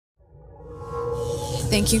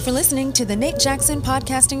Thank you for listening to the Nate Jackson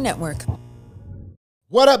Podcasting Network.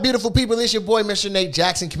 What up, beautiful people? It's your boy, Mr. Nate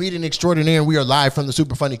Jackson, comedian extraordinaire, and we are live from the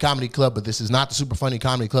Super Funny Comedy Club, but this is not the Super Funny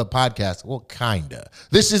Comedy Club podcast. Well, kinda.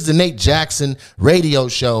 This is the Nate Jackson radio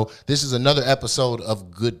show. This is another episode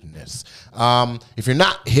of goodness. If you're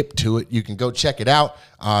not hip to it, you can go check it out.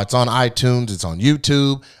 It's on iTunes. It's on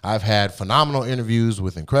YouTube. I've had phenomenal interviews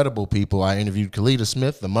with incredible people. I interviewed Kalita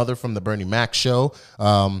Smith, the mother from the Bernie Mac show.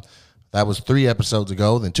 That was 3 episodes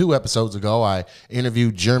ago. Then 2 episodes ago, I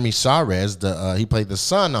interviewed Jeremy Sarez. He played the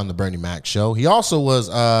son on the Bernie Mac show. He also was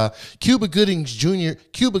Cuba Gooding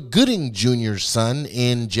Jr.'s son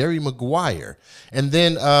in Jerry Maguire. And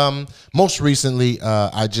then most recently,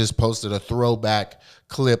 I just posted a throwback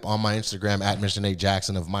clip on my Instagram at Mr. Nate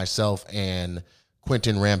Jackson of myself and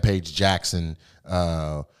Quentin Rampage Jackson,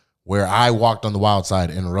 where I walked on the wild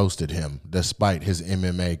side and roasted him despite his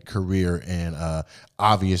MMA career and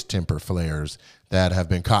obvious temper flares that have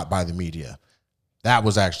been caught by the media. That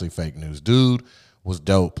was actually fake news. Dude was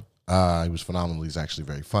dope. He was phenomenal. He's actually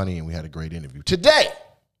very funny, and we had a great interview. Today,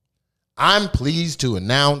 I'm pleased to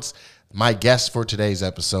announce my guest for today's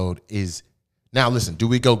episode is, now listen, do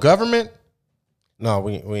we go government? No,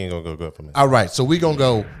 we ain't gonna go government. All right, so we're going to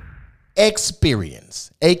go XPerience,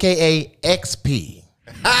 a.k.a. XP.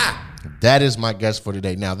 That is my guest for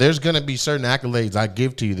today. Now, there's going to be certain accolades I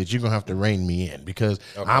give to you that you're going to have to rein me in because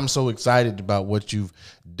I'm so excited about what you've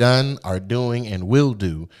done, are doing, and will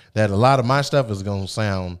do that a lot of my stuff is going to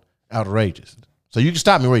sound outrageous. So you can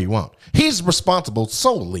stop me where you want. He's responsible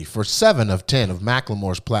solely for 7 of 10 of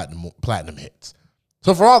Macklemore's platinum hits.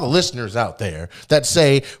 So for all the listeners out there that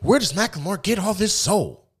say, where does Macklemore get all this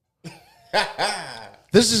soul?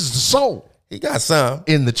 This is the soul. He got some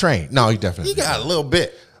in the train. No, he definitely got a little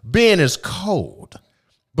bit. Ben is cold.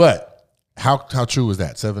 But how true is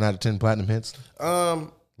that? 7 out of 10 platinum hits? A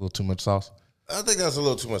little too much sauce? I think that's a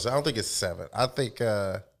little too much. I don't think it's 7. I think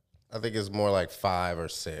it's more like 5 or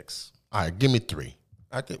 6. All right, give me 3.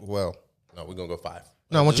 No, we're gonna go 5.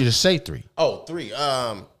 No, I want you to say 3. Oh, 3.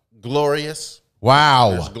 Glorious. Wow.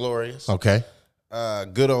 There's Glorious. Okay.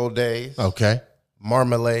 Good Old Days. Okay.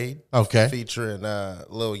 Marmalade. Okay. Featuring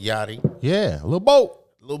Lil Yachty. Yeah, a little boat.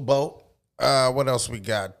 Lil Boat. What else we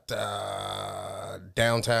got?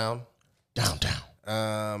 Downtown.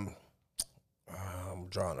 I'm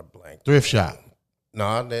drawing a blank. Thrift Shop. No,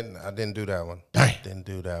 I didn't do that one. Dang. Didn't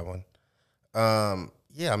do that one.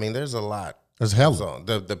 Yeah, I mean, there's a lot. There's hell.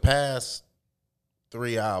 The past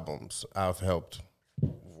 3 albums I've helped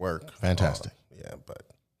work. Fantastic. Yeah, but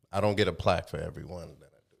I don't get a plaque for every one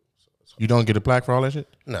that I do. So you don't get a plaque for all that shit?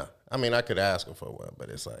 No. I mean, I could ask them for one, but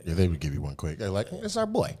it's like... Yeah, they would give you one quick. They're like, it's our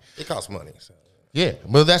boy. It costs money. So. Yeah,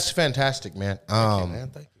 well, that's fantastic, man. Thank you, man.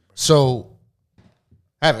 Thank you. Bro. So,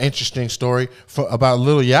 I have an interesting story about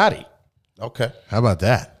Lil Yachty. Okay. How about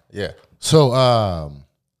that? Yeah. So,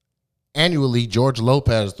 annually, George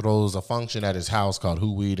Lopez throws a function at his house called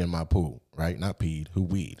Who Weed in My Pool, right? Not peed, Who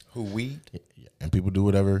Weed. Who Weed? Yeah. And people do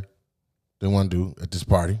whatever they want to do at this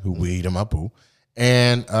party, Who Weed in My Pool.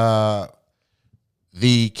 And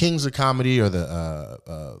the Kings of Comedy or the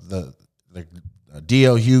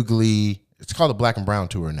D.L. Hughley, it's called the Black and Brown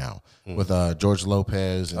Tour now with George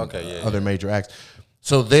Lopez and other major acts.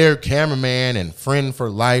 So their cameraman and friend for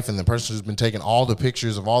life and the person who's been taking all the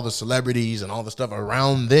pictures of all the celebrities and all the stuff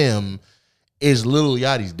around them is Lil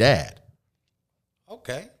Yachty's dad.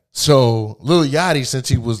 Okay. So Lil Yachty, since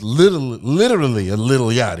he was literally a Lil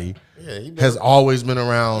Yachty, has always been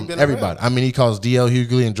around everybody. I mean, he calls D.L.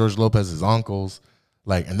 Hughley and George Lopez his uncles.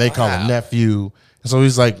 And they call him nephew. And so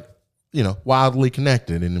he's like, wildly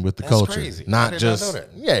connected and with the culture. Crazy. Not I just, not know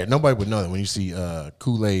that. Yeah, nobody would know that. When you see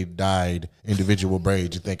Kool-Aid dyed individual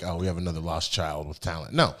braids, you think, oh, we have another lost child with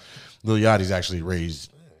talent. No, Lil Yachty's actually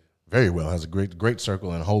raised very well, has a great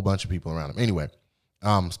circle and a whole bunch of people around him. Anyway,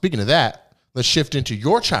 speaking of that, let's shift into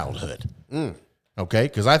your childhood. Okay,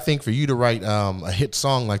 because I think for you to write a hit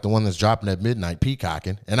song like the one that's dropping at midnight,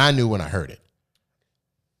 Peacocking, and I knew when I heard it.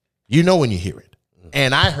 You know when you hear it.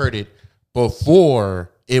 And I heard it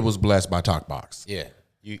before it was blessed by Talkbox. Yeah,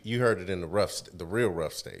 you heard it in the real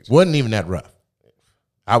rough stage. Wasn't even that rough.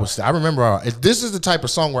 I remember. This is the type of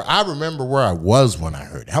song where I remember where I was when I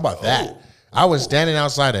heard it. How about that? I was standing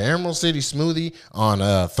outside of Emerald City Smoothie on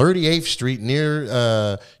 38th Street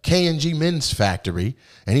near K&G Men's Factory,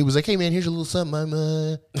 and he was like, "Hey man, here's a little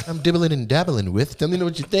something I'm dibbling and dabbling with. Tell me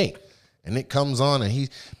what you think." And it comes on, and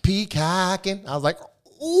he's peacocking. I was like,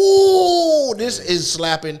 ooh, this is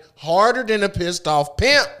slapping harder than a pissed off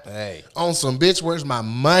pimp. Hey. On some bitch, where's my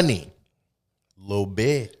money? Little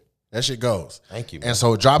bit. That shit goes. Thank you, man. And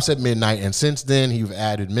so it drops at midnight, and since then, you've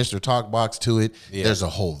added Mr. Talkbox to it. Yeah. There's a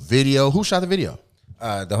whole video. Who shot the video?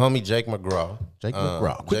 The homie Jake McGraw. Jake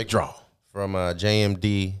McGraw. Quick draw. From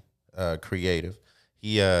JMD Creative.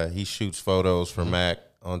 He shoots photos for Mac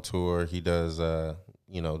on tour. He does the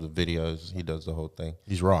videos. He does the whole thing.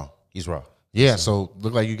 He's raw. Yeah, so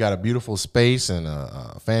look like you got a beautiful space and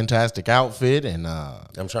a fantastic outfit, and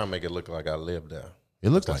I'm trying to make it look like I live there. It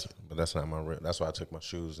looks like it. But that's not my real. That's why I took my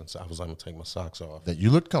shoes and I was like, I'm gonna take my socks off. That you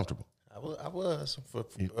looked comfortable. I was for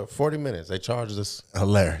 40 minutes. They charged us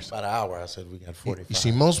hilarious about an hour. I said we got 45. You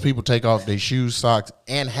see, most people take off their shoes, socks,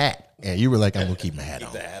 and hat, and you were like, I'm gonna keep my hat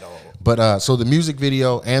on. The hat on. But so the music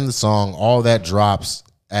video and the song, all that drops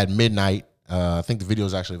at midnight. I think the video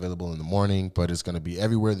is actually available in the morning, but it's going to be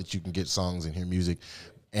everywhere that you can get songs and hear music.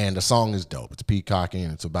 And the song is dope. It's peacocking.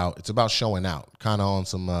 It's about showing out, kind of on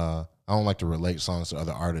some. I don't like to relate songs to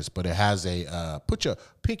other artists, but it has a put your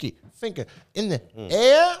pinky finger in the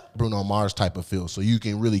air, Bruno Mars type of feel. So you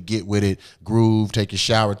can really get with it, groove, take your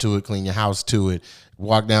shower to it, clean your house to it,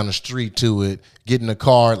 walk down the street to it, get in the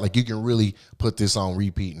car. Like you can really put this on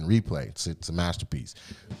repeat and replay. It's a masterpiece.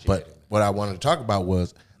 But what I wanted to talk about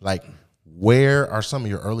was like, where are some of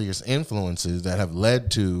your earliest influences that have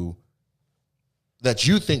led to, that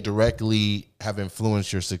you think directly have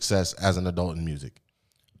influenced your success as an adult in music?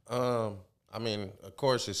 I mean, of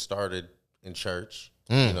course, it started in church.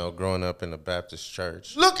 You know, growing up in a Baptist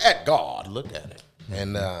church. Look at God. Look at it.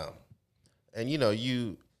 And you know,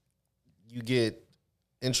 you get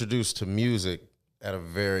introduced to music at a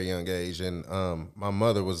very young age. And my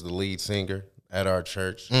mother was the lead singer at our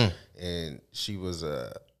church, and she was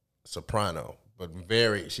a soprano, but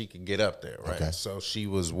she could get up there, right? Okay. So she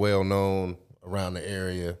was well known around the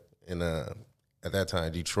area in at that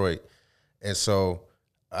time, Detroit. And so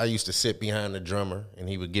I used to sit behind the drummer, and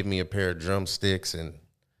he would give me a pair of drumsticks and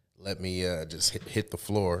let me just hit the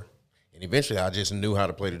floor. And eventually I just knew how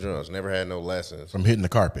to play the drums. Never had no lessons. From hitting the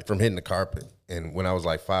carpet. And when I was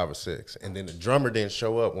like 5 or 6. And then the drummer didn't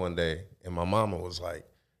show up one day, and my mama was like,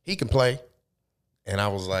 he can play. And I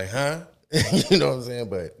was like, huh? You know what I'm saying?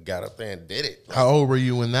 But got up there and did it. How old were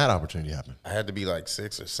you when that opportunity happened? I had to be like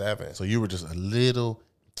 6 or 7. So you were just a little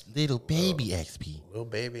baby XP. Little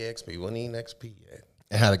baby XP. Wasn't even XP yet.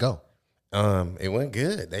 And how'd it go? It went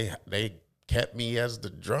good. They kept me as the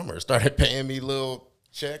drummer. Started paying me little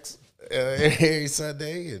checks every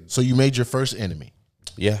Sunday. And so you made your first enemy.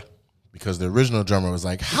 Yeah. Because the original drummer was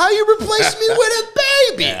like, how you replace me with a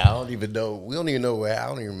baby? Yeah, I don't even know. We don't even know I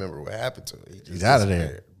don't even remember what happened to him. He's out of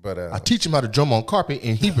there. But I teach him how to drum on carpet,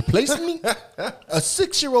 and he replaced me? A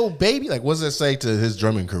 6-year-old baby? Like, what does that say to his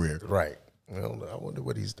drumming career? Right. Well, I wonder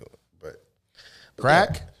what he's doing. But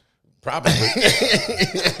crack? Yeah. Probably.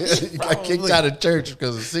 He got kicked out of church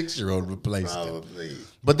because a 6-year-old replaced him.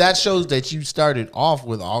 But that shows that you started off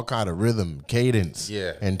with all kind of rhythm, cadence,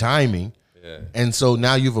 and timing. Yeah. And so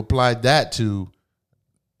now you've applied that to,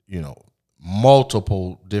 you know,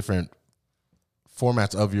 multiple different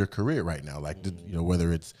formats of your career right now. Like, you know,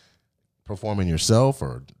 whether it's performing yourself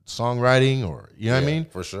or songwriting or, you know what I mean?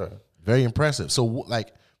 For sure. Very impressive. So,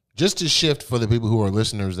 like, just to shift for the people who are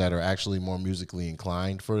listeners that are actually more musically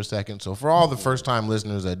inclined for a second. So for all the first time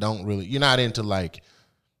listeners that don't really, you're not into like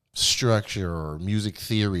structure or music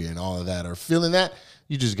theory and all of that or feeling that,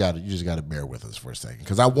 you just got to bear with us for a second.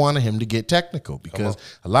 Cause I wanted him to get technical because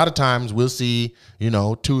a lot of times we'll see, you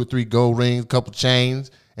know, 2 or 3 gold rings, a couple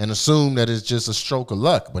chains and assume that it's just a stroke of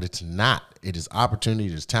luck, but it's not. It is opportunity,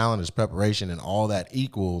 it is talent, it's preparation, and all that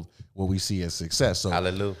equal what we see as success. So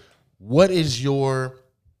hallelujah. What is your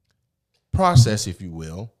process, if you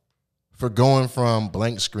will, for going from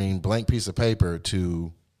blank screen, blank piece of paper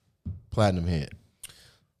to platinum hit?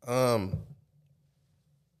 Well,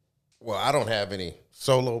 I don't have any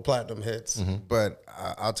solo platinum hits, but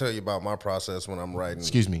I'll tell you about my process when I'm writing.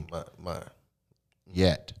 Excuse me.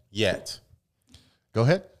 Yet. Go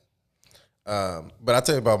ahead. But I'll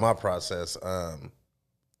tell you about my process.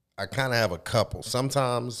 I kind of have a couple.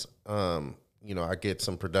 Sometimes, you know, I get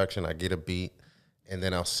some production, I get a beat, and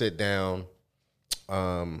then I'll sit down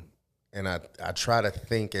and I try to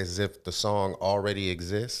think as if the song already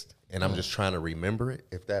exists, and I'm just trying to remember it,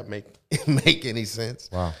 if that make any sense.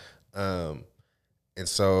 Wow. And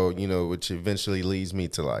so, you know, which eventually leads me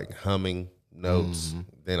to like humming notes.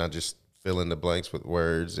 Then I just fill in the blanks with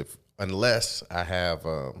words, unless I have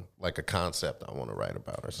like a concept I want to write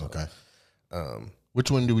about or something. Okay. Which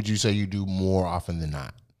one would you say you do more often than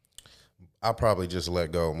not? I'll probably just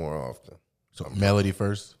let go more often. So melody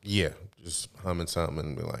first? Yeah, just humming something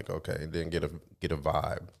and be like, okay, and then get a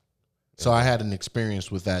vibe. So I had an experience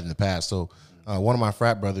with that in the past. So one of my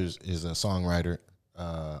frat brothers is a songwriter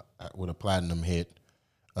with a platinum hit.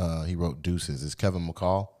 He wrote Deuces. It's Kevin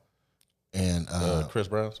McCall. And Chris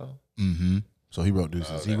Brown song? Mm-hmm. So he wrote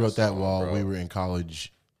Deuces. He wrote that while we were in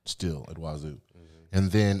college still at Wazoo. And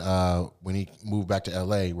then when he moved back to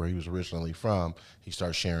L.A., where he was originally from, he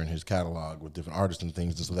started sharing his catalog with different artists and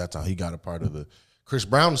things. And so that's how he got a part of the Chris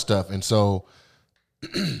Brown stuff. And so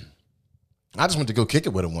I just went to go kick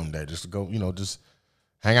it with him one day, just to go, just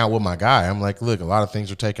hang out with my guy. I'm like, look, a lot of things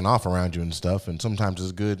are taking off around you and stuff. And sometimes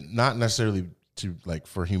it's good, not necessarily to like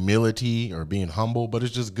for humility or being humble, but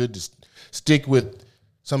it's just good to stick with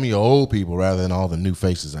some of your old people rather than all the new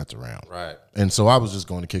faces that's around. Right. And so I was just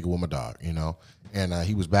going to kick it with my dog, and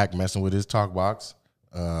he was back messing with his talk box,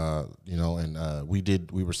 and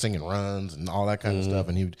we were singing runs and all that kind of stuff.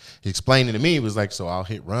 And he explained it to me. He was like, so I'll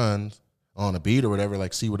hit runs on a beat or whatever,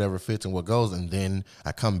 like see whatever fits and what goes. And then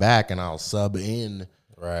I come back and I'll sub in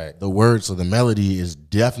the words. So the melody is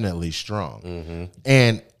definitely strong.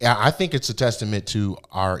 And I think it's a testament to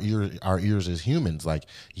our ears as humans. Like,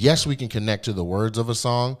 yes, we can connect to the words of a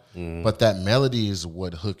song, but that melody is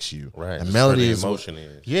what hooks you. Right. The melody is emotion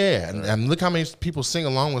is. Yeah. And look how many people sing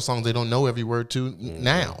along with songs they don't know every word to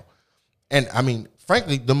now. And I mean,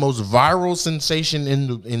 frankly, the most viral sensation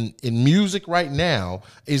in music right now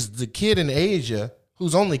is the kid in Asia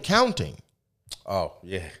who's only counting. Oh,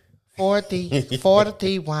 yeah. 40,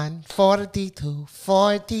 41, 42,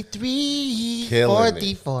 43, Killing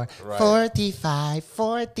 44, Right. 45,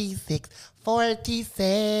 46,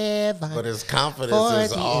 47. But his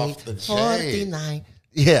confidence is off the chain. 49.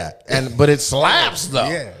 Yeah, but it slaps though.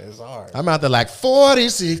 Yeah, it's hard. I'm out there like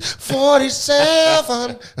 46,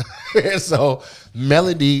 47. So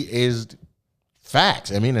melody is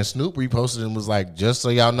facts. I mean, and Snoop reposted and was like, just so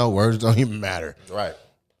y'all know, words don't even matter. Right.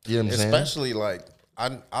 You know what I'm saying? Especially like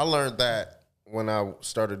I learned that when I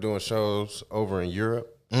started doing shows over in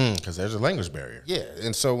Europe. Because there's a language barrier. Yeah.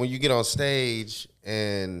 And so when you get on stage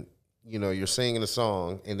and, you're singing a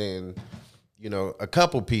song and then, a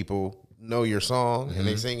couple people know your song and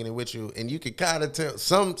they singing it with you, and you can kind of tell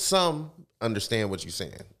some understand what you're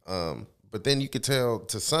saying. But then you could tell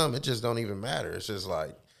to some it just don't even matter. It's just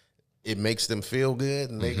like it makes them feel good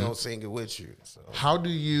and they gonna sing it with you. So how do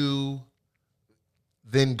you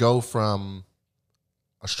then go from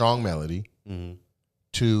a strong melody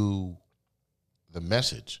to the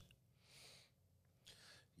message?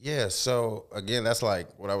 Yeah, so again, that's like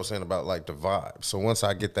what I was saying about like the vibe. So once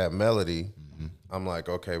I get that melody, I'm like,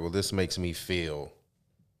 okay, well, this makes me feel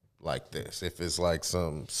like this. If it's like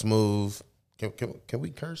some smooth, can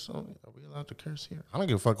we curse on it? Are we allowed to curse here? I don't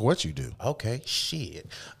give a fuck what you do. Okay,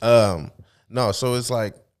 shit. No, so it's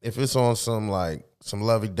like if it's on some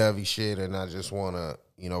lovey-dovey shit and I just want to,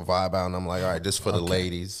 vibe out and I'm like, all right, this for the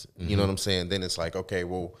ladies. You know what I'm saying? Then it's like, okay,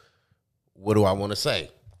 well, what do I want to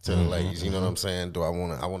say to the ladies? You know what I'm saying? I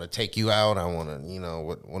want to take you out. I want to,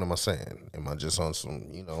 what am I saying? Am I just on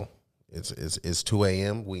some, it's 2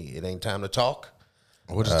 a.m. It ain't time to talk.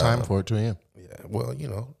 What is time for it, 2 a.m.? Yeah, well,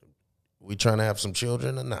 we trying to have some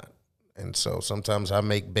children or not. And so sometimes I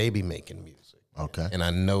make baby making music. Okay. And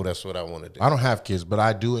I know that's what I want to do. I don't have kids, but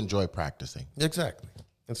I do enjoy practicing. Exactly.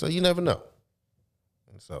 And so you never know.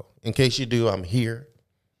 And so in case you do, I'm here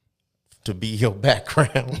to be your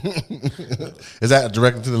background. Is that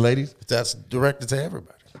directed to the ladies? That's directed to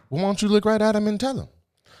everybody. Well, why don't you look right at them and tell them?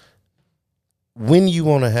 When you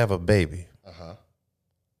want to have a baby,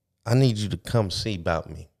 I need you to come see about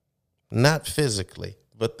me. Not physically,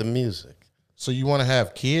 but the music. So you want to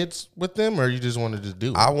have kids with them, or you just wanted to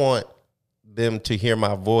do it? I want them to hear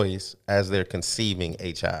my voice as they're conceiving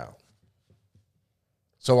a child.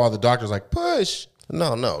 So while the doctor's like, push.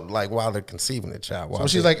 No, like while they're conceiving a child. So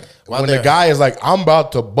she's like, when the guy is like, I'm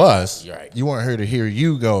about to bust, right. You want her to hear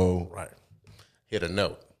you go. Right. Hit a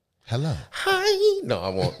note. Hello. Hi. No,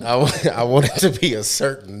 I want it to be a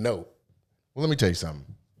certain note. Well, let me tell you something.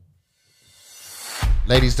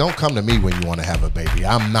 Ladies, don't come to me when you want to have a baby.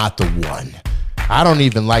 I'm not the one. I don't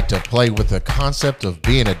even like to play with the concept of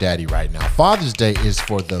being a daddy right now. Father's Day is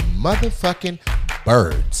for the motherfucking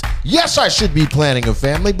birds. Yes, I should be planning a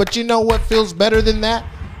family, but you know what feels better than that?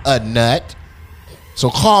 A nut. So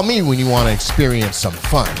call me when you want to experience some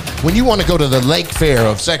fun. When you want to go to the lake fair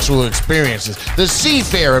of sexual experiences, the sea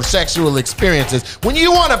fair of sexual experiences, when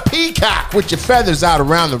you want to peacock with your feathers out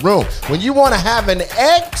around the room, when you want to have an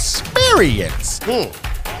experience,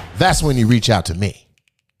 that's when you reach out to me.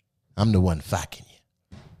 I'm the one fucking you.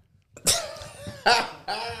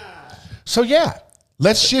 So yeah,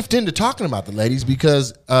 let's shift into talking about the ladies,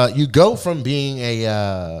 because you go from being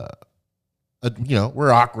we're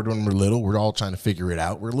awkward when we're little. We're all trying to figure it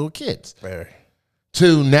out. We're little kids. Very.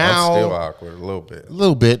 To now, I'm still awkward a little bit. A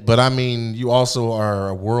little bit, but I mean, you also are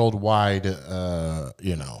a worldwide, you're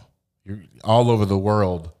all over the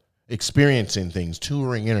world experiencing things,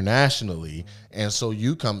 touring internationally, and so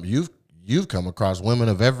you've come across women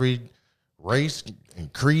of every race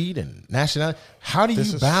and creed and nationality. How do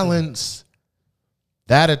you balance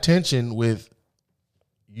that attention with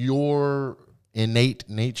your innate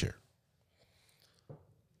nature?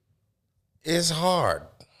 It's hard.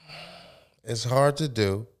 It's hard to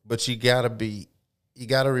do, but you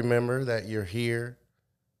gotta remember that you're here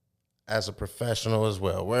as a professional as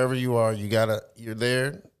well. Wherever you are, you're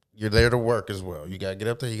there to work as well. You gotta get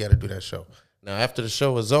up there, you gotta do that show. Now after the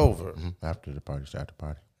show is over, After the party's after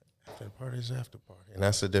party. after the party's after party. And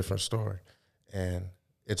that's a different story. And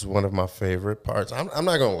it's one of my favorite parts. I'm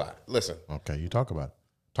not gonna lie. Listen. Okay, you talk about it.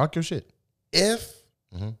 Talk your shit. If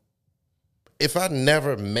I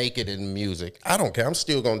never make it in music, I don't care. I'm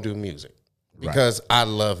still gonna do music because I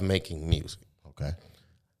love making music. Okay.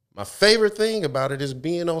 My favorite thing about it is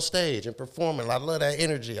being on stage and performing. I love that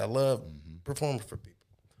energy. I love performing for people.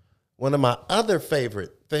 One of my other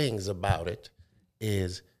favorite things about it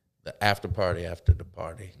is the after party after the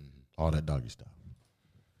party. All that doggy stuff.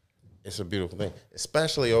 It's a beautiful thing,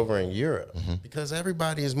 especially over in Europe, because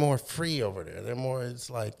everybody is more free over there. They're more. It's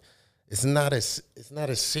like it's not as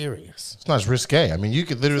serious. It's not as risque. I mean, you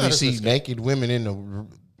could literally as see risque. naked women in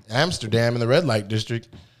Amsterdam in the red light district.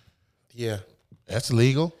 Yeah, That's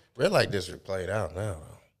legal. red light district played out now.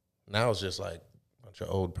 Now it's just like a bunch of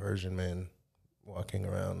old Persian men walking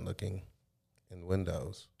around looking in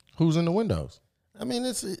windows. Who's in the windows? I mean,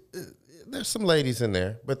 there's some ladies in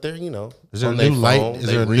there, but they're Is there a on new their light? phone, Is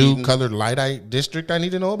they there a reading. new colored light eye district I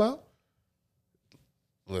need to know about?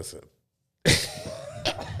 Listen.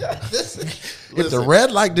 If the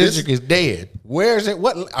red light district is dead, where is it?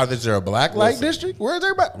 Is there a black light district? Where is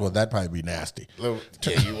everybody? Well, that'd probably be nasty. Yeah,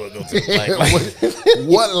 you want to go to the black light.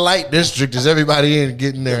 What light district is everybody in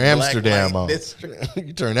getting their Black Amsterdam light on? district.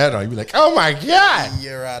 You turn that on, you be like, oh my God,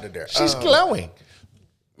 You're out of there. she's glowing.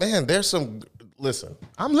 Man, there's some. Listen,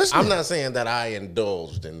 I'm listening. I'm not saying that I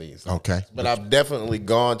indulged in these. Okay. But I've definitely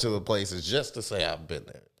gone to the places just to say I've been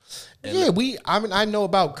there. And I know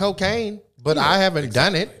about cocaine, but I haven't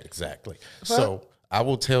done it. Exactly. So I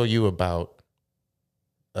will tell you about,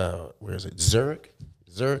 where is it? Zurich,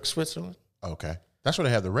 Switzerland. Okay. That's where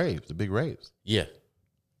they have the raves, the big raves. Yeah.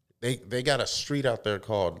 They got a street out there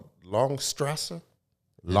called Longstrasse,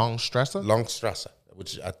 Longstrasse?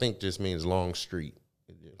 which I think just means long street.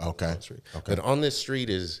 Okay. Long street. Okay. But on this street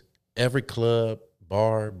is every club,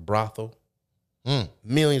 bar, brothel,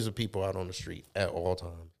 millions of people out on the street at all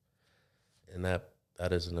times. And that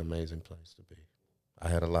is an amazing place to be. I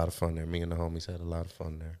had a lot of fun there. Me and the homies had a lot of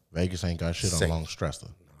fun there. Vegas ain't got shit Safe. on Longstrasse.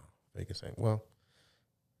 Vegas ain't, well,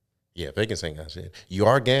 yeah, Vegas ain't got shit. You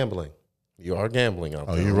are gambling. Out there.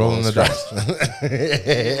 Oh, you're rolling the dice.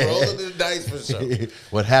 You're rolling the dice for sure.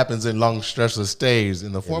 What happens in Longstrasse stays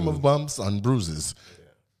in the form of bumps and bruises.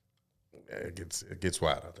 Yeah, it gets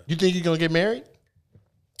wild out there. You think you're going to get married?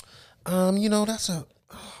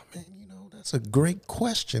 That's a great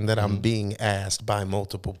question that I'm being asked by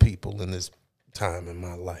multiple people in this time in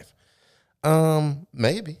my life.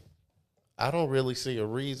 Maybe. I don't really see a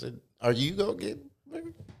reason. Are you gonna get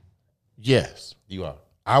married? Yes. You are.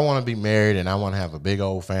 I want to be married and I want to have a big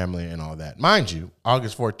old family and all that. Mind you,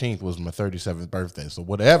 August 14th was my 37th birthday, so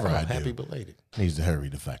whatever I do Happy belated. needs to hurry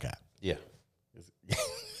the fuck out. Yeah.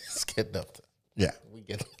 It's getting up there. Yeah. We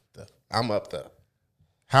getting up there. I'm up there.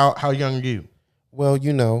 How young are you? Well,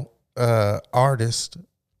 artists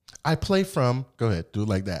I play from, go ahead, do it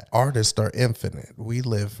like that. artists are infinite. We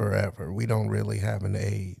live forever. We don't really have an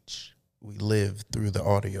age. We live through the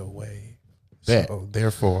audio wave. Bet. So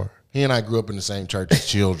therefore, He and I grew up in the same church as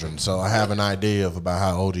children, so I have an idea of about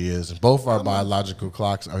how old he is. And both our biological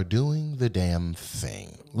clocks are doing the damn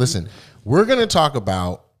thing. Listen, we're going to talk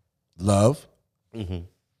about love,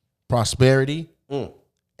 prosperity,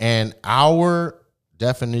 and our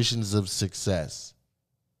definitions of success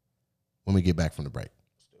when we get back from the break.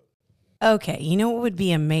 Okay, you know what would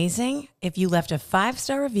be amazing? If you left a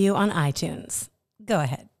 5-star review on iTunes. Go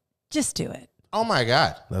ahead. Just do it. Oh, my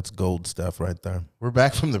God. that's gold stuff right there. We're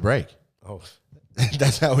back from the break. Oh,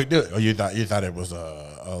 That's how we do it. Oh, you thought it was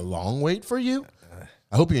a long wait for you?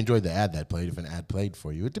 I hope you enjoyed the ad that played. If an ad played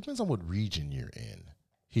for you, it depends on what region you're in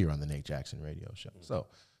here on the Nate Jackson Radio Show. So,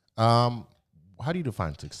 how do you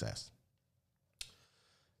define success?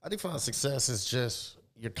 I define success as just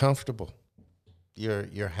you're comfortable,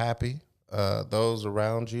 you're happy. Those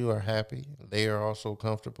around you are happy; they are also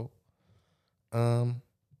comfortable. And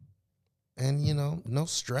no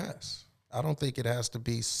stress. I don't think it has to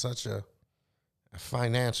be such a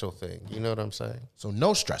financial thing. You know what I'm saying? So,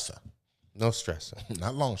 no stressor. No stress.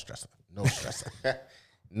 Not long stressor. No stressor.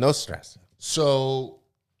 No stress. So,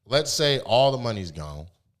 let's say all the money's gone.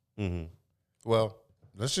 Mm-hmm. Well,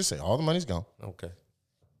 Let's just say all the money's gone. okay.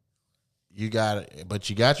 You got it, but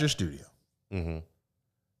you got your studio. Mm-hmm.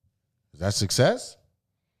 Is that success?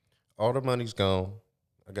 All the money's gone.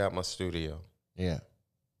 I got my studio. Yeah.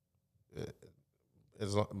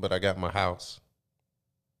 But I got my house.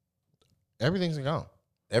 Everything's gone.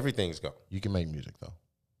 Everything's gone. You can make music though.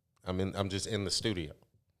 I'm just in the studio.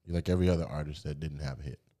 You're like every other artist that didn't have a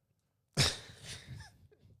hit.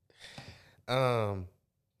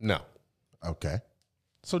 No. Okay.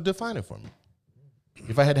 So define it for me.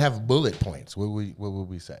 If I had to have bullet points, what would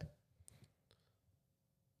we say?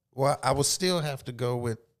 Well, I would still have to go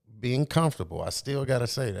with being comfortable. I still got to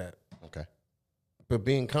say that. Okay. But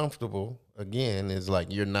being comfortable again is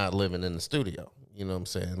like you're not living in the studio. You know what I'm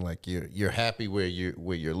saying? Like you're happy where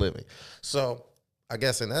you're living. So I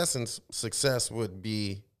guess in essence, success would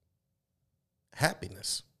be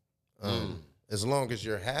happiness. As long as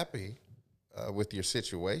you're happy with your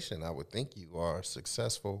situation, I would think you are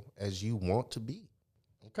successful as you want to be.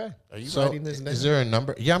 Okay. Are you So writing this down? is there a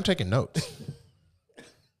number? Yeah, I'm taking notes.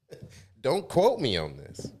 Don't quote me on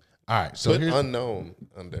this. All right. So Put here's unknown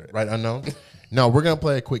under it. right unknown. No, we're gonna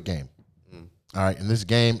play a quick game. All right, and this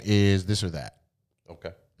game is this or that.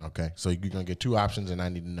 Okay. Okay. So you're gonna get two options, and I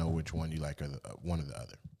need to know which one you like, or one or the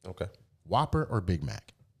other. Okay. Whopper or Big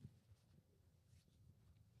Mac?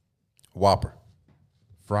 Whopper.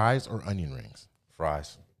 Fries or onion rings?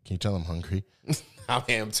 Fries. Can you tell I'm hungry? I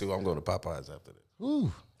am too. I'm going to Popeyes after this.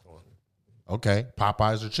 Ooh. Okay.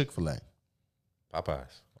 Popeyes or Chick-fil-A?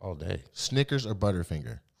 Popeyes all day. Snickers or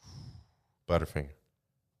Butterfinger? Butterfinger.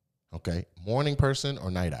 Okay. Morning person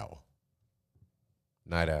or night owl?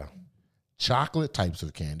 Night owl. Chocolate types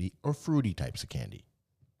of candy or fruity types of candy?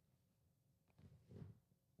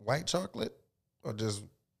 White chocolate or just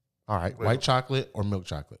All right. White chocolate or milk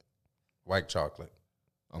chocolate? white chocolate?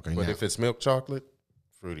 Okay. But now, if it's milk chocolate,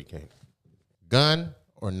 fruity candy. gun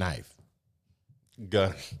or knife?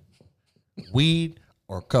 Gun. Weed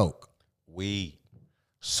or Coke? Weed.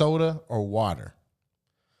 Soda or water?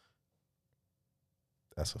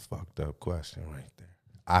 That's a fucked up question right there.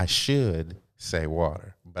 I should say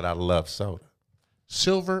water, but I love soda.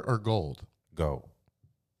 Silver or gold? Gold.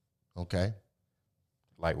 Okay.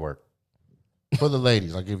 Light work. For the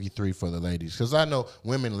ladies, I'll give you three for the ladies. Because I know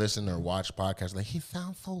women listen or watch podcasts like, he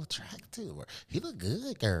sounds so attractive, or he look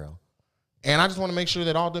good, girl. And I just want to make sure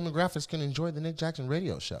that all demographics can enjoy the Nick Jackson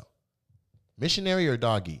radio show. Missionary or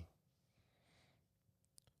doggy?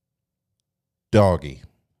 Doggy.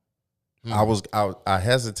 I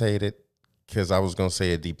hesitated because I was gonna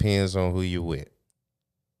say it depends on who you with,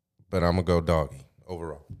 but I'm gonna go doggy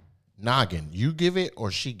overall. Noggin, you give it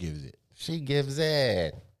or she gives it? She gives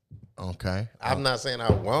it. Okay. I'm not saying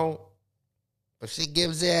I won't, but she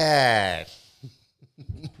gives it.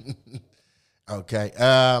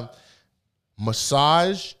 Okay.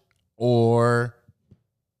 Massage or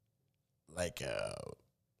like a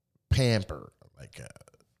pamper, like a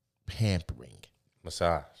pampering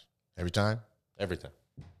Massage every time? every time.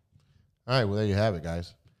 All right, well, there you have it,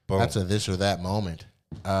 guys. Boom. That's a this or that moment.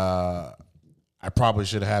 I probably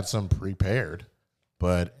should have had some prepared,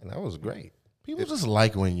 but And that was great. people just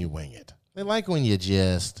like when you wing it. They like when you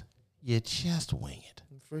just wing it.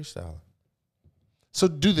 Freestyle. So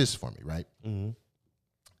do this for me, right? Mm-hmm.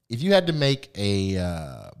 If you had to make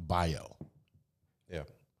a bio, Yeah.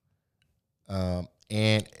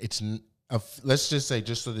 and it's let's just say,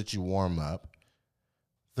 just so that you warm up,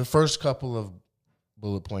 the first couple of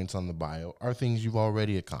bullet points on the bio are things you've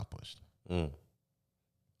already accomplished.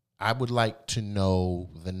 I would like to know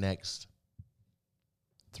the next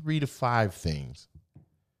 3 to 5 things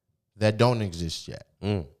that don't exist yet.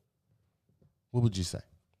 What would you say?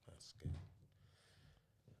 That's good.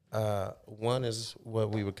 One is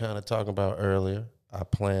what we were kind of talking about earlier. I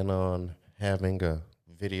plan on having a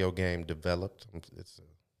video game developed. It's an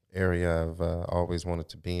area I've always wanted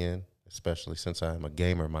to be in, especially since I am a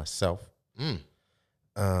gamer myself.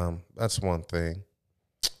 That's one thing.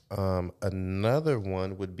 Another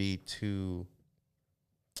one would be to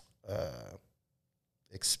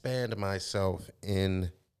expand myself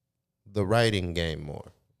in the writing game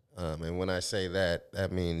more. And when I say that,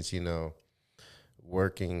 that means,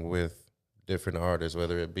 working with different artists,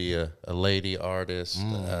 whether it be a lady artist,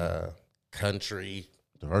 country,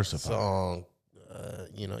 Diversify. song,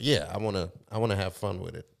 I want to have fun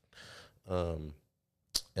with it. And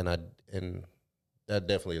that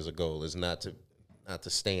definitely is a goal, is not to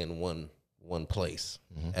stay in one place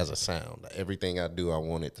as a sound. Everything I do, I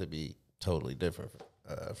want it to be totally different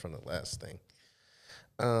from the last thing.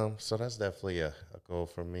 So that's definitely a goal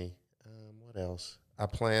for me. What else? I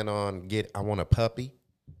want a puppy.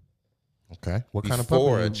 Okay. What kind of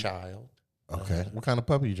before puppy? a child. Okay. What kind of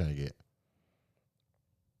puppy you trying to get?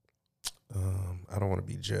 I don't want to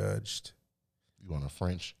be judged You want a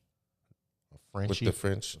Frenchie? with the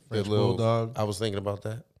French French the little bulldog? I was thinking about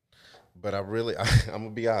that, but I'm gonna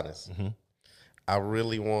be honest. Mm-hmm. I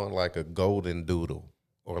really want like a golden doodle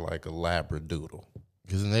or like a labradoodle.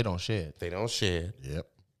 Because then they don't shed. They don't shed. Yep.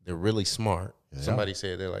 They're really smart. Yeah. Somebody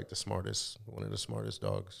said they're like one of the smartest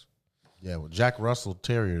dogs. Yeah, well, Jack Russell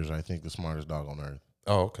Terriers, I think, the smartest dog on earth.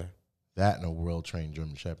 Oh, okay. That and a well-trained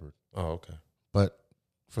German Shepherd. Oh, okay. But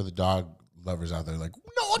for the dog lovers out there, like,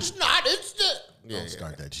 no, it's not. It's the... Don't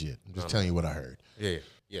start that shit. I'm just telling you what I heard. Yeah.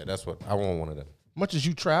 That's what I want. One of them. Much as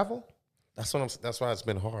you travel, That's why it's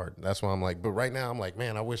been hard. That's why I'm like. But right now I'm like,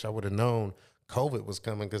 man, I wish I would have known COVID was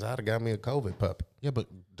coming because I'd have got me a COVID puppy. yeah, but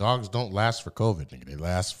dogs don't last for COVID. Nigga. They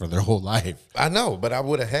last for their whole life. I know, but I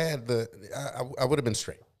would have had I would have been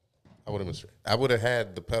straight. I would have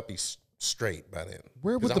had the puppy straight by then.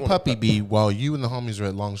 Where 'Cause would I the want a puppy be while you and the homies are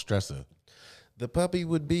at Long Stressa? The puppy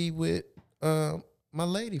would be with my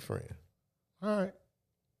lady friend. All right.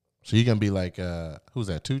 So you're going to be like, who's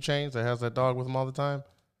that, 2 Chainz that has that dog with him all the time?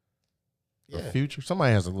 Or Yeah, Future?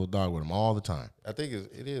 Somebody has a little dog with him all the time. I think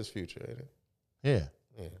it is Future, ain't it? Yeah.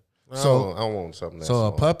 Yeah. So- I want something. That's So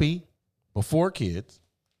a puppy before kids.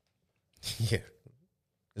 Yeah.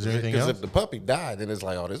 Is there anything Because else? if the puppy died, then it's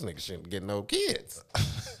like, oh, this nigga shouldn't get no kids.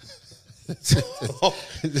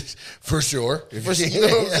 For sure. You know what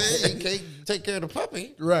I'm saying? You can't take care of the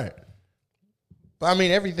puppy. Right. But I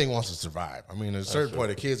mean, everything wants to survive. I mean, at a certain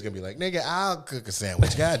point, a kid's gonna be like, "Nigga, I'll cook a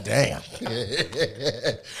sandwich." God damn.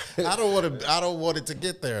 I don't want it to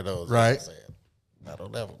get there though. Right. What I'm saying. I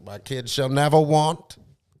don't ever. My kids shall never want.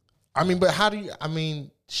 I mean, but how do you? I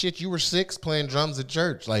mean, shit. You were 6 playing drums at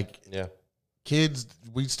church. Like Yeah. kids,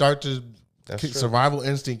 we start to That's true. survival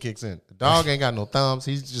instinct kicks in. The dog ain't got no thumbs.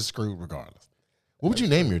 He's just screwed regardless. What would you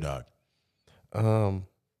name your dog? I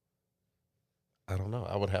don't know.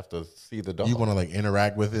 I would have to see the dog. You want to like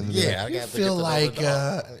interact with it? And be Yeah, like, I you got to feel get to know like the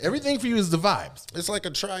dog. everything for you is the vibes. It's like a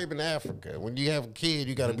tribe in Africa. When you have a kid,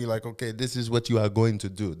 you got to be like, okay, this is what you are going to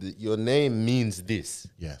do. Your name means this,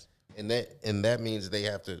 Yes. and that means they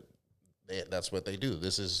have to. That's what they do.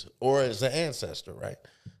 This is, or it's an ancestor, right?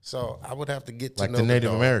 So I would have to get to Like know the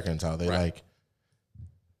Native dog. Americans, how they Right. like.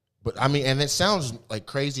 But I mean, and it sounds like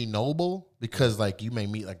crazy noble because like you may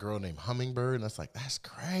meet like a girl named Hummingbird, and that's like that's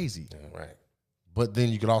crazy. Yeah, right, But then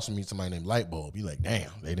you could also meet somebody named Lightbulb. You like,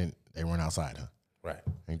 damn, they weren't outside, huh? right.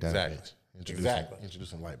 Ain't that Exactly. a bitch? Exactly.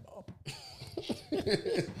 Introducing Lightbulb.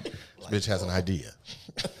 This bitch has an idea.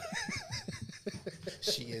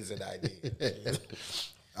 She is an idea.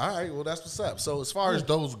 All right, well that's what's up. So as far as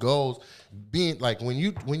those goals, being like when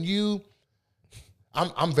you,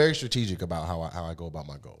 I'm very strategic about how I go about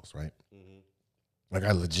my goals, right? Like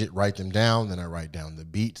I legit write them down, then I write down the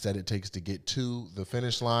beats that it takes to get to the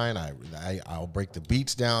finish line. I'll break the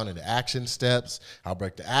beats down into action steps. I'll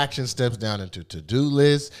break the action steps down into to-do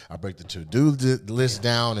lists. I'll break the to-do list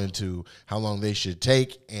down into how long they should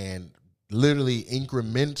take and literally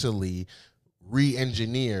incrementally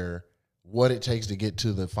re-engineer what it takes to get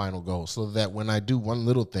to the final goal so that when I do one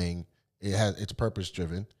little thing, it's purpose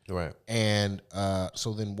driven. Right. And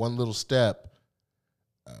so then one little step,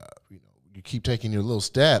 you keep taking your little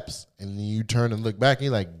steps and then you turn and look back and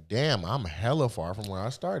you're like, damn, I'm hella far from where I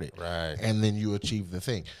started. Right. And then you achieve the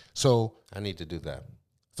thing. So I need to do that.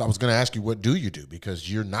 I was going to ask you, what do you do? Because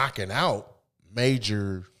you're knocking out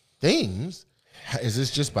major things. Is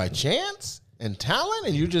this just by chance and talent?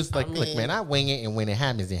 And you're just like, look, man, I wing it. And when it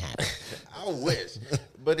happens, it happens. I wish.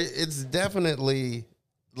 But it's definitely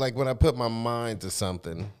like when I put my mind to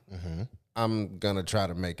something, I'm going to try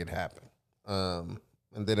to make it happen.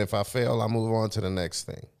 And then if I fail, I move on to the next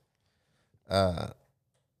thing. But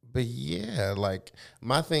yeah, like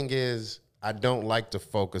my thing is I don't like to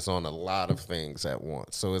focus on a lot of things at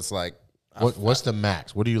once. So it's like What's the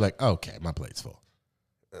max? What are you like? Okay, my plate's full.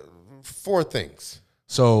 4 things.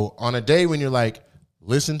 So on a day when you're like,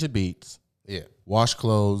 listen to beats, Yeah. wash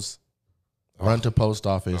clothes, run to post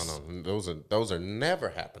office. No, those are never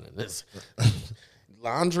happening. This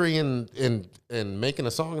laundry and making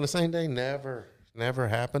a song in the same day, never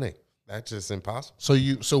happening. That's just impossible.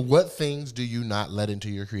 So what things do you not let into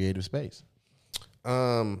your creative space?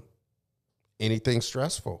 Anything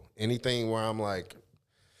stressful, anything where I'm like,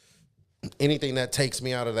 anything that takes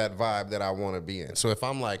me out of that vibe that I want to be in. So if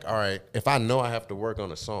I'm like, all right, if I know I have to work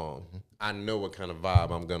on a song, I know what kind of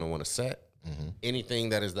vibe I'm going to want to set. Anything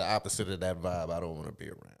that is the opposite of that vibe, I don't want to be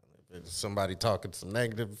around. If it's somebody talking some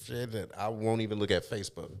negative shit, that I won't even look at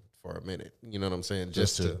Facebook for a minute. You know what I'm saying?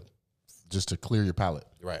 Just to clear your palate.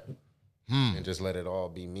 right. and just let it all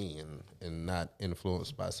be me and not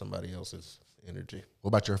influenced by somebody else's energy. What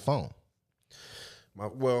about your phone?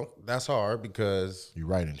 Well, that's hard because You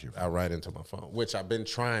write into your phone. I write into my phone, which I've been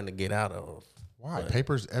trying to get out of. Why?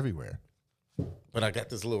 Paper's everywhere. But I got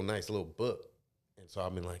this nice little book. And so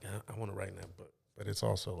I've been like, I want to write in that book. But it's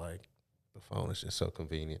also like the phone is just so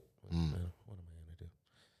convenient. Man, what am I going to do?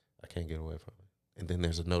 I can't get away from it. And then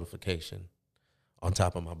there's a notification on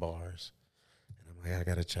top of my bars. And I'm like, I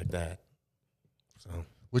got to check that. So,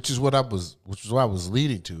 Which is what I was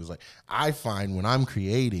leading to. Is like I find when I'm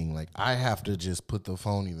creating, like I have to just put the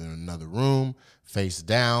phone either in another room, face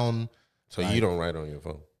down. so you don't write on your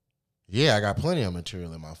phone? Yeah, I got plenty of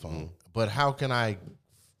material in my phone. But how can I,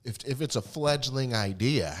 if it's a fledgling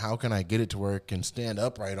idea, how can I get it to where it can stand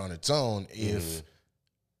upright on its own if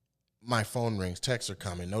my phone rings, texts are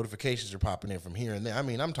coming, notifications are popping in from here and there? I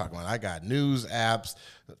mean, I'm talking about I got news apps,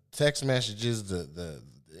 text messages, the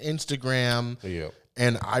Instagram. Yeah.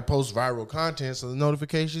 And I post viral content, so the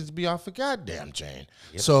notifications be off a goddamn chain.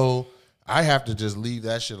 So I have to just leave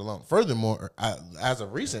that shit alone. Furthermore, as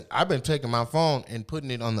of recent, I've been taking my phone and putting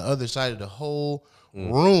it on the other side of the whole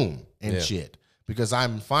room and shit, because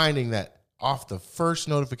I'm finding that off the first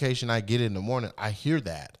notification I get in the morning, I hear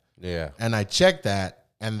that. Yeah. And I check that,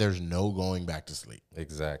 and there's no going back to sleep.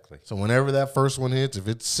 Exactly. So whenever that first one hits, if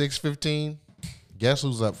it's 6:15, guess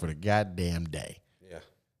who's up for the goddamn day? Yeah.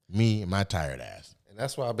 Me and my tired ass. And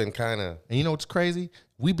that's why I've been kind of. And you know what's crazy?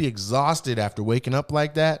 We be exhausted after waking up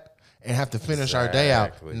like that and have to finish our day out.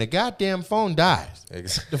 Exactly. And the goddamn phone dies.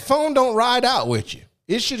 Exactly. The phone don't ride out with you.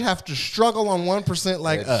 It should have to struggle on 1%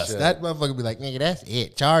 like It us. should. That motherfucker be like, nigga, that's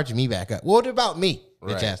it. Charge me back up. What about me?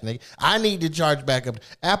 Bitch Right. ass nigga. I need to charge back up.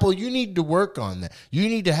 Apple, you need to work on that. You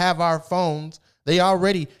need to have our phones. They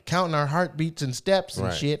already counting our heartbeats and steps and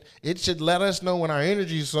Right. shit. It should let us know when our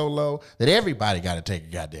energy is so low that everybody got to take a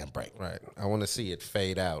goddamn break. Right. I want to see it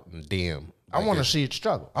fade out and dim. I want to see it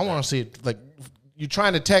struggle. I want to see it like you're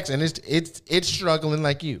trying to text and it's struggling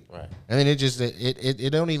like you. Right. And then it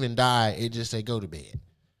don't even die. It just say go to bed.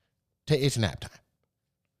 It's nap time.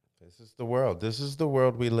 This is the world. This is the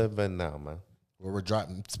world we live in now, man. Where we're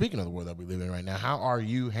dropping. Speaking of the world that we live in right now, how are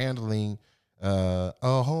you handling a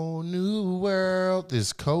whole new world?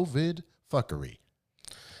 This COVID fuckery.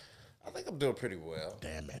 I think I'm doing pretty well.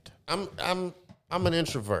 Damn it. I'm an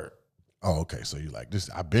introvert. Oh, okay. So you like this?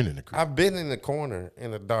 I've been in the crib. I've been in the corner,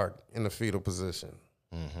 in the dark, in the fetal position.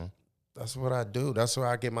 That's what I do. That's where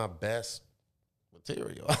I get my best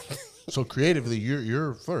material. So creatively,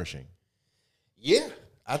 you're flourishing. Yeah,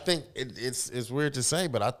 I think it's weird to say,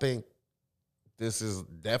 but I think this is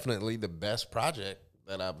definitely the best project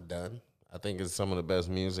that I've done. I think it's some of the best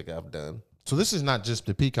music I've done. So this is not just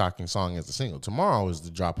the peacocking song as a single. Tomorrow is the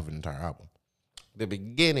drop of an entire album. The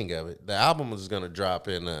beginning of it, the album is going to drop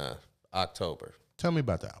in October. Tell me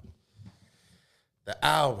about the album. The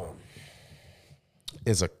album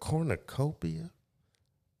is a cornucopia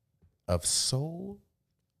of soul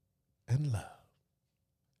and love.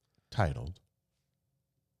 Titled.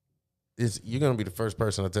 You're going to be the first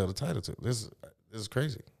person to tell the title to. This is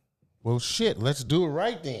crazy. Well, shit, let's do it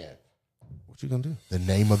right then. What you going to do? The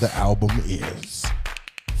name of the album is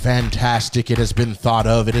Fantastic. It has been thought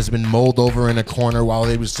of. It has been mulled over in a corner while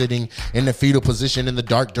they were sitting in the fetal position in the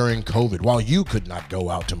dark during COVID. While you could not go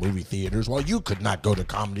out to movie theaters, while you could not go to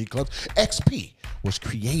comedy clubs, XP was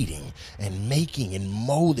creating and making and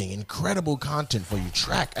molding incredible content for you,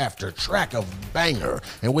 track after track of banger.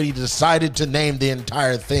 And what he decided to name the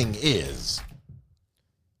entire thing is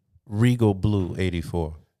Regal Blue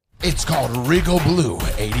 84. It's called Regal Blue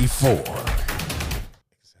 84.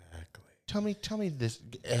 Tell me this.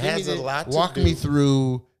 It has a lot to Walk do. me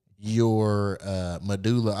through your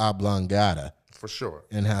medulla oblongata For sure.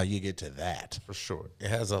 and how you get to that. For sure. It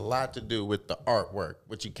has a lot to do with the artwork,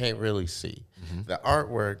 which you can't really see. The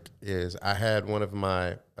artwork is, I had one of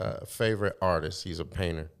my favorite artists. He's a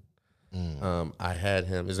painter. I had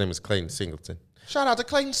him. His name is Clayton Singleton. Shout out to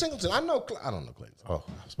Clayton Singleton. I don't know Clayton. Oh,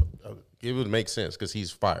 it would make sense because he's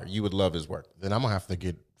fire. You would love his work. Then I'm gonna have to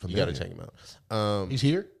get You familiar. got to check him out. He's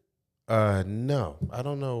here. No, I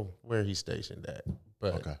don't know where he's stationed at,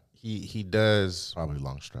 but Okay. he does Probably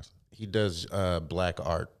long stress. black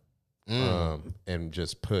art, and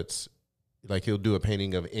just puts, like, he'll do a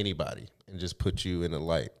painting of anybody and just put you in a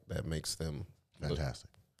light that makes them look Fantastic.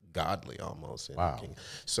 godly almost. And Wow. king.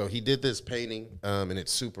 So he did this painting, and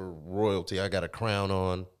it's super royalty. I got a crown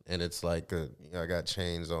on, and it's like I got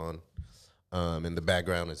chains on, and the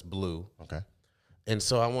background is blue. Okay. And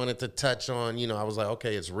so I wanted to touch on, I was like,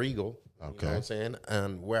 okay, it's regal. You Okay. know what I'm saying?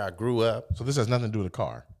 And where I grew up, So this has nothing to do with a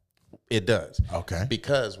car. it does. Okay.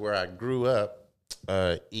 Because where I grew up,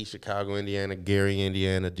 East Chicago, Indiana, Gary,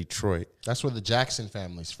 Indiana, Detroit. That's where the Jackson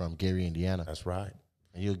family's from, Gary, Indiana. That's right.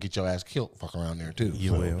 And you'll get your ass killed fuck around there too.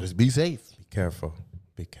 You will. Just be safe. Be careful.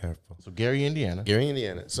 Be careful. So Gary, Indiana. Gary,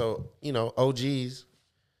 Indiana. So, OGs,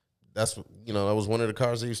 that was one of the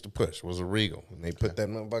cars they used to push, was a Regal. And they put that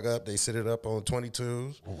motherfucker up, they sit it up on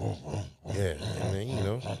 22s. Yeah. And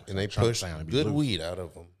then, and they pushed good weed out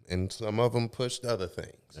of them. And some of them pushed other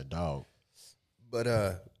things. A dog. But,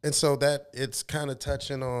 and so that it's kind of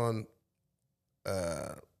touching on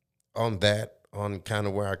that, on kind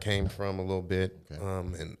of where I came from a little bit,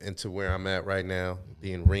 and to where I'm at right now,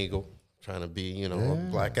 being Regal, trying to be, a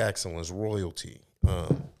black excellence, royalty. Are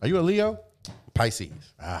you a Leo?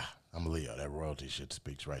 Pisces. I'm a Leo. That royalty shit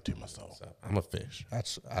speaks right to my soul. So I'm a fish.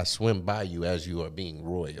 I swim by you as you are being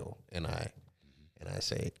royal, and I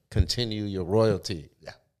say, continue your royalty.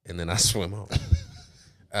 Yeah. And then I swim home.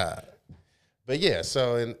 But yeah,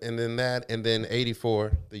 so and then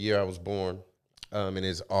 84, the year I was born, and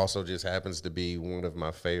it also just happens to be one of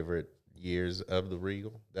my favorite years of the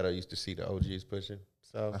Regal that I used to see the OGs pushing.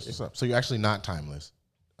 So that's what's up. So you're actually not timeless,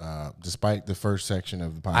 despite the first section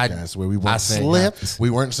of the podcast where we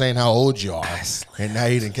weren't saying how old you are, and now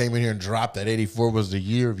you done came in here and dropped that 84 was the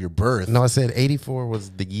year of your birth. No, I said 84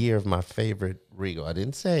 was the year of my favorite Regal. I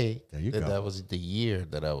didn't say that was the year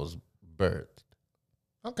that I was birthed.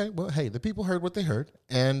 Okay, well, hey, the people heard what they heard,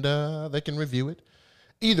 and they can review it.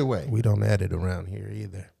 Either way. We don't edit around here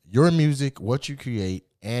either. Your music, what you create,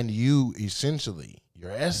 and you essentially,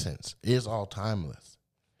 your essence is all timeless.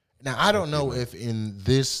 Now, I don't know if in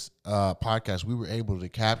this podcast we were able to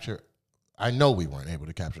capture, I know we weren't able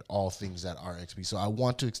to capture all things that are XP, so I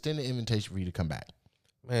want to extend the invitation for you to come back.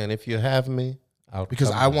 Man, if you have me,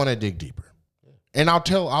 because I want to dig deeper. And I'll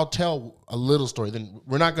tell a little story. Then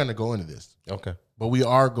we're not going to go into this. Okay. But we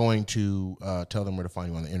are going to tell them where to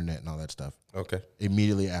find you on the internet and all that stuff. Okay.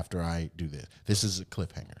 Immediately after I do this. This is a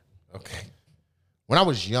cliffhanger. Okay. When I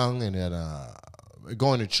was young and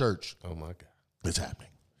going to church. Oh, my God. It's happening.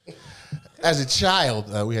 As a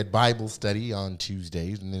child, we had Bible study on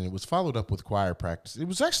Tuesdays, and then it was followed up with choir practice. It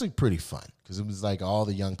was actually pretty fun because it was like all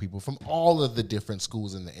the young people from all of the different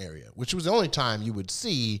schools in the area, which was the only time you would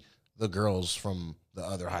see the girls from the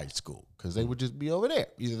other high school because they would just be over there,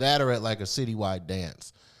 either that or at like a citywide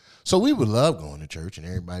dance. So we would love going to church, and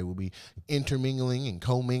everybody would be intermingling and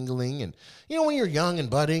commingling. And when you're young and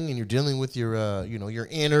budding, and you're dealing with your your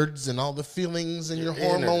innards and all the feelings, and your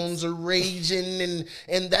hormones are raging,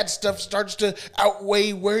 and that stuff starts to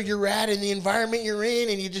outweigh where you're at in the environment you're in,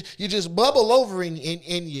 and you just bubble over and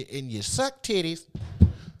you suck titties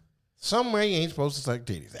somewhere you ain't supposed to suck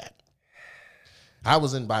titties at. I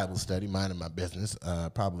was in Bible study, minding my business,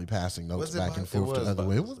 probably passing notes back and forth to other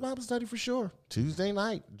ways. It was Bible study for sure. Tuesday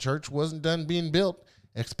night, church wasn't done being built.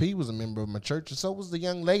 XP was a member of my church, and so was the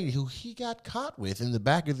young lady who he got caught with in the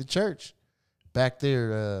back of the church, back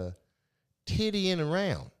there tittying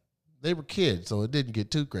around. They were kids, so it didn't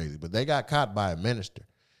get too crazy, but they got caught by a minister.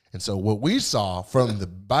 And so what we saw from the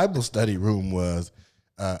Bible study room was,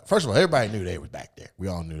 first of all, everybody knew they was back there. We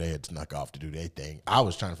all knew they had snuck off to do their thing. I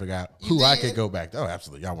was trying to figure out who I could go back to. Oh,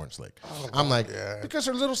 absolutely. Y'all weren't slick. I'm like, because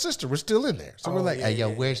her little sister was still in there. So we're like, hey,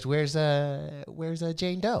 yo, where's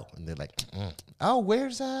Jane Doe? And they're like, oh,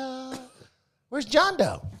 where's John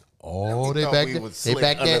Doe? Oh, they back there.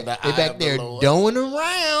 They back there doing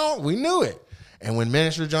around. We knew it. And when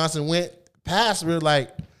Minister Johnson went past, we were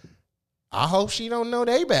like, I hope she don't know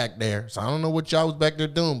they back there. So I don't know what y'all was back there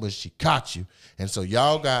doing, but she caught you. And so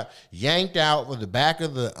y'all got yanked out of the back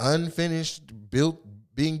of the unfinished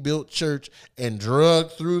being built church and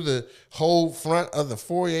drugged through the whole front of the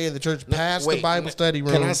foyer of the church past the Bible study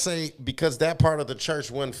room. Can I say, because that part of the church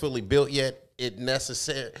wasn't fully built yet,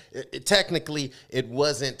 technically it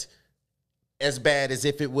wasn't as bad as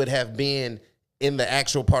if it would have been in the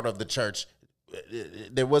actual part of the church.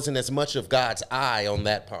 There wasn't as much of God's eye on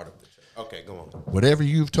that part of the church. Okay, go on. Whatever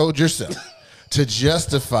you've told yourself to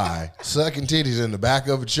justify sucking titties in the back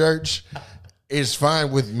of a church is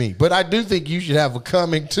fine with me. But I do think you should have a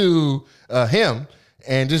coming to him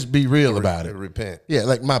and just be real about it. Repent. Yeah,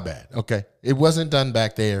 like my bad. Okay. It wasn't done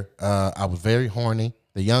back there. I was very horny.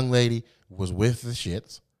 The young lady was with the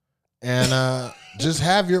shits. And just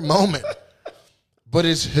have your moment. But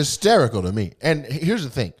it's hysterical to me. And here's the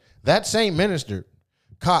thing. That same minister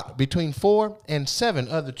caught between 4 and 7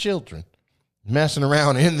 other children messing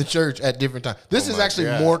around in the church at different times. This is actually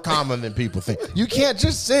more common than people think. You can't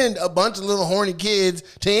just send a bunch of little horny kids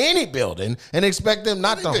to any building and expect them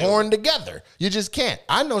not to horn together. You just can't.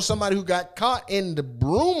 I know somebody who got caught in the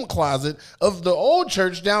broom closet of the old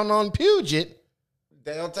church down on Puget.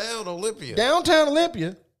 Downtown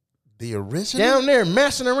Olympia. The original? Down there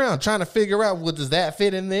messing around, trying to figure out, well, does that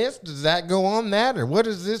fit in this? Does that go on that? Or what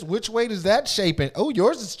is this? Which way does that shape in? Oh,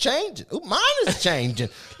 yours is changing. Oh, mine is changing.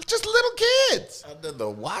 Just little kids. Under the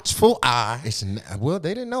watchful eye Well,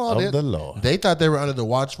 they didn't know all of this. the Lord. They thought they were under the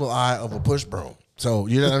watchful eye of a push broom. So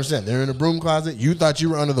you don't understand. They're in a broom closet. You thought you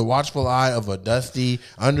were under the watchful eye of a dusty,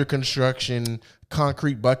 under construction,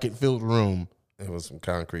 concrete bucket filled room. It was some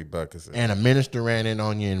concrete buckets. And a minister ran in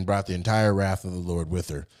on you and brought the entire wrath of the Lord with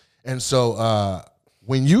her. And so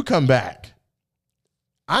when you come back,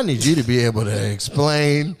 I need you to be able to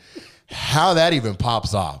explain how that even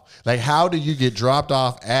pops off. Like, how do you get dropped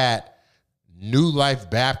off at New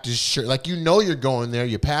Life Baptist Church? Like, you know you're going there.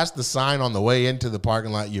 You pass the sign on the way into the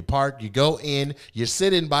parking lot. You park. You go in. You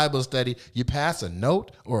sit in Bible study. You pass a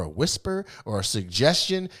note or a whisper or a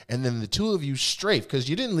suggestion, and then the two of you strafe because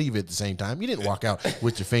you didn't leave at the same time. You didn't walk out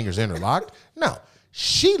with your fingers interlocked. No.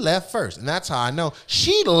 She left first, and that's how I know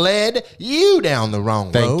she led you down the wrong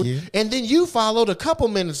road. You. And then you followed a couple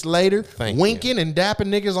minutes later, winking and dapping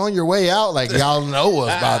niggas on your way out like y'all know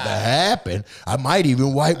what's about to happen. I might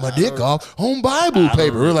even wipe my dick off on Bible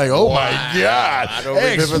paper. We're like, oh my God,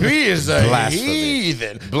 XP is a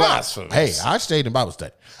heathen. Blasphemous. Hey, I stayed in Bible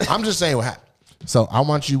study. I'm just saying what happened. So I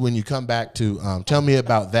want you, when you come back, to tell me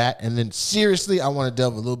about that. And then seriously, I want to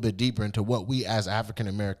delve a little bit deeper into what we as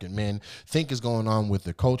African-American men think is going on with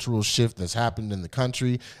the cultural shift that's happened in the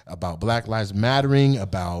country, about Black Lives Mattering,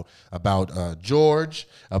 about George,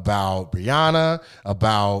 about Brianna,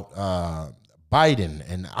 about Biden.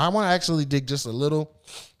 And I want to actually dig just a little,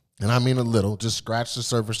 and I mean a little, just scratch the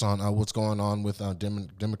surface on what's going on with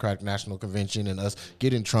Democratic National Convention and us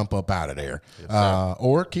getting Trump up out of there,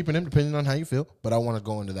 or keeping him, depending on how you feel. But I want to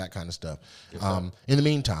go into that kind of stuff. In the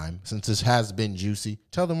meantime, since this has been juicy,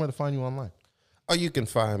 tell them where to find you online. Oh, you can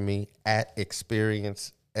find me at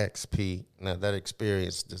XPerience XP. Now, that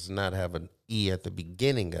experience does not have an E at the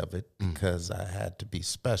beginning of it because I had to be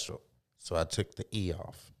special. So I took the E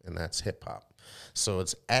off, and that's hip hop. So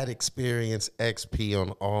it's at XPerience XP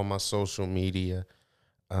on all my social media.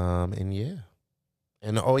 And yeah.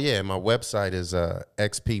 And oh yeah, my website is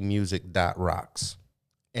xpmusic.rocks.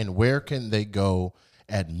 And where can they go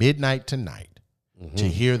at midnight tonight to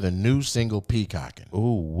hear the new single Peacocking?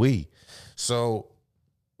 Ooh-wee. So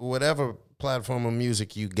whatever platform of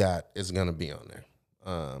music you got is going to be on there.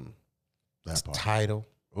 That's Tidal.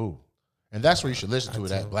 Ooh. And that's where you should listen to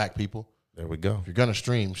it at, black people. There we go. If you're going to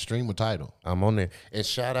stream with Tidal. I'm on there. And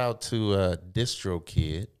shout out to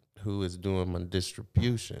DistroKid, who is doing my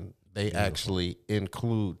distribution. They actually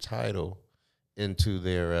include Tidal into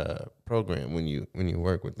their program when you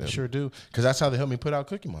work with them. They sure do. Because that's how they help me put out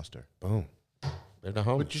Cookie Monster. Boom. They're the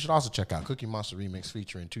homies. But you should also check out Cookie Monster Remix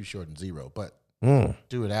featuring Too Short and Zero. But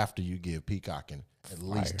do it after you give Peacocking at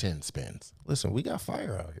least 10 spins. Listen, we got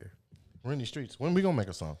fire out here. We're in these streets. When are we going to make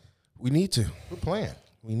a song? We need to. We're playing.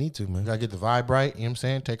 We need to, man. We got to get the vibe right, you know what I'm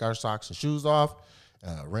saying? Take our socks and shoes off,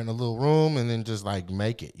 rent a little room, and then just like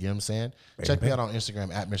make it, you know what I'm saying? Check me out on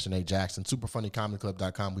Instagram at Mr. Nate Jackson,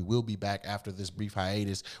 superfunnycomedyclub.com. We will be back after this brief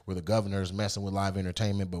hiatus where the governor is messing with live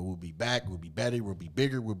entertainment, but we'll be back. We'll be better. We'll be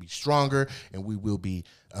bigger. We'll be stronger, and we will be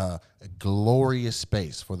a glorious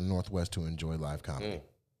space for the Northwest to enjoy live comedy.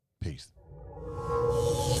 Peace.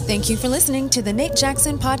 Thank you for listening to the Nate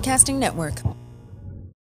Jackson Podcasting Network.